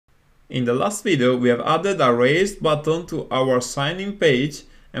In the last video, we have added a raised button to our sign-in page,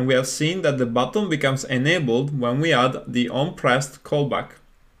 and we have seen that the button becomes enabled when we add the onPressed callback.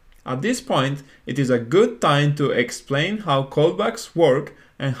 At this point, it is a good time to explain how callbacks work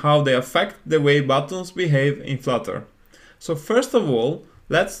and how they affect the way buttons behave in Flutter. So first of all,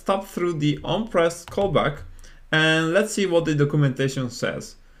 let's step through the onPressed callback and let's see what the documentation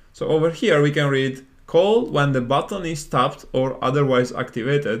says. So over here we can read call when the button is tapped or otherwise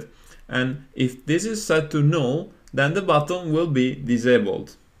activated, and if this is set to null, then the button will be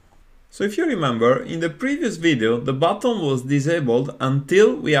disabled. So if you remember, in the previous video, the button was disabled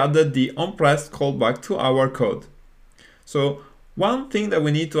until we added the onPressed callback to our code. So one thing that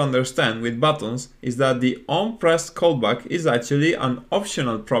we need to understand with buttons is that the onPressed callback is actually an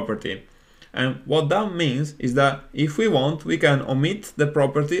optional property. And what that means is that if we want, we can omit the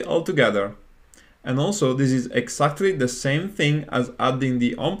property altogether. And also, this is exactly the same thing as adding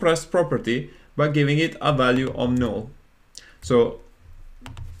the onPressed property by giving it a value of null. So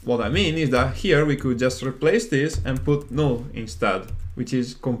what I mean is that here we could just replace this and put null instead, which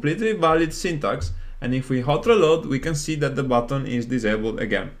is completely valid syntax. And if we hot reload, we can see that the button is disabled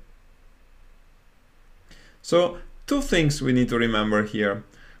again. So two things we need to remember here.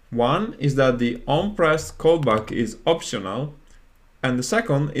 One is that the onPressed callback is optional, and the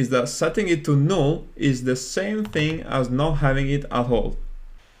second is that setting it to null is the same thing as not having it at all.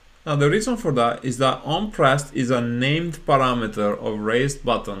 Now the reason for that is that onPressed is a named parameter of raised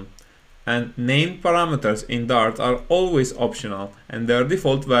button, and named parameters in Dart are always optional and their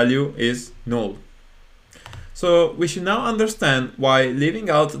default value is null. So we should now understand why leaving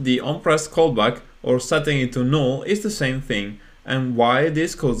out the onPressed callback or setting it to null is the same thing, and why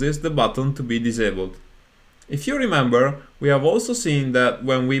this causes the button to be disabled. If you remember, we have also seen that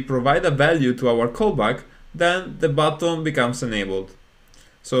when we provide a value to our callback, then the button becomes enabled.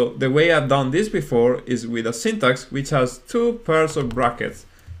 So the way I've done this before is with a syntax which has two pairs of brackets.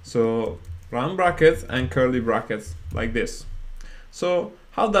 So round brackets and curly brackets, like this. So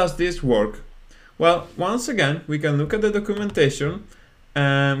how does this work? Well, once again, we can look at the documentation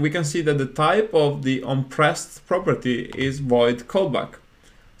and we can see that the type of the onPressed property is void callback.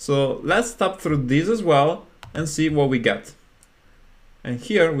 So let's step through this as well and see what we get. And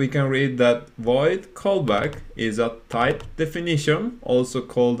here we can read that void callback is a type definition, also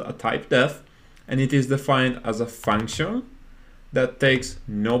called a type def, and it is defined as a function that takes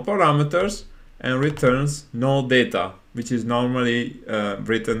no parameters and returns no data, which is normally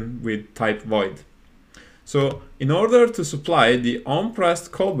written with type void. So in order to supply the onPressed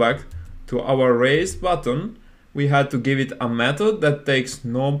callback to our raised button, we had to give it a method that takes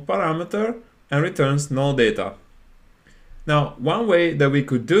no parameter and returns no data. Now, one way that we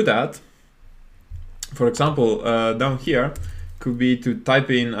could do that, for example, down here, could be to type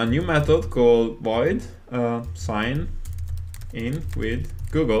in a new method called void sign in with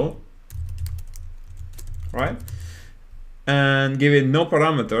Google, right? And give it no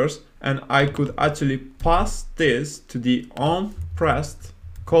parameters, and I could actually pass this to the onPressed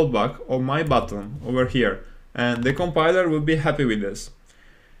callback of my button over here, and the compiler will be happy with this.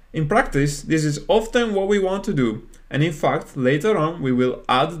 In practice, this is often what we want to do, and in fact, later on we will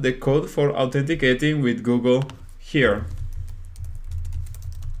add the code for authenticating with Google here,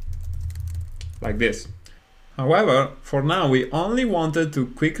 like this. However, for now we only wanted to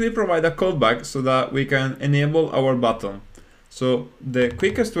quickly provide a callback so that we can enable our button. So the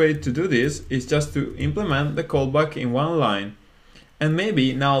quickest way to do this is just to implement the callback in one line. And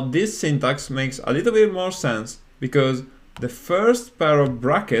maybe now this syntax makes a little bit more sense, because the first pair of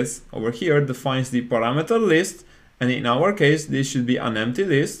brackets over here defines the parameter list, and in our case this should be an empty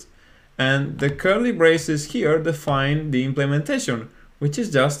list, and the curly braces here define the implementation, which is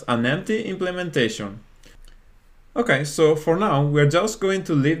just an empty implementation. Okay, so for now we're just going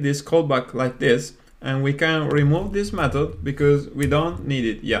to leave this callback like this, and we can remove this method because we don't need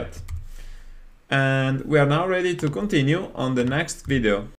it yet. And we are now ready to continue on the next video.